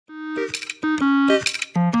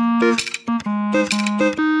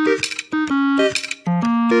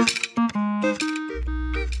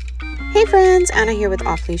Anna here with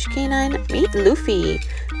Off Leash K9. Meet Luffy.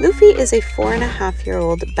 Luffy is a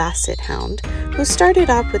 4.5-year-old Basset Hound who started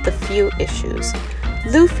off with a few issues.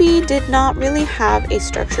 Luffy did not really have a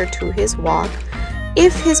structure to his walk.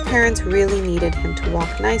 If his parents really needed him to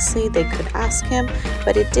walk nicely, they could ask him,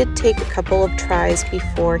 but it did take a couple of tries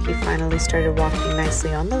before he finally started walking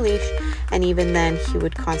nicely on the leash, and even then he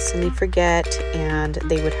would constantly forget and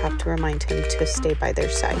they would have to remind him to stay by their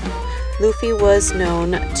side. Luffy was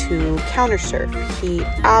known to counter surf. He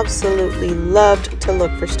absolutely loved to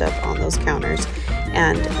look for stuff on those counters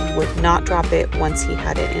and would not drop it once he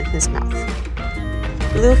had it in his mouth.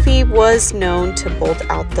 Luffy was known to bolt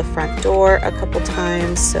out the front door a couple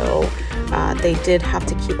times, so they did have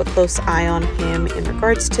to keep a close eye on him in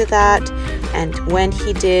regards to that. And when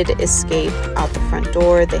he did escape out the front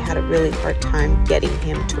door, they had a really hard time getting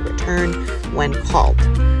him to return when called.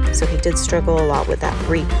 So he did struggle a lot with that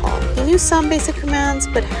recall. He knew some basic commands,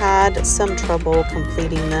 but had some trouble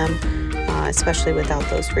completing them, especially without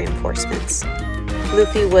those reinforcements.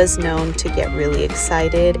 Luffy was known to get really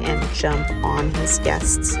excited and jump on his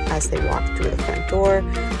guests as they walked through the front door,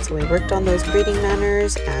 so we worked on those greeting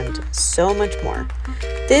manners and so much more.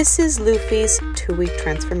 This is Luffy's 2-week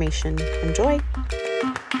transformation. Enjoy!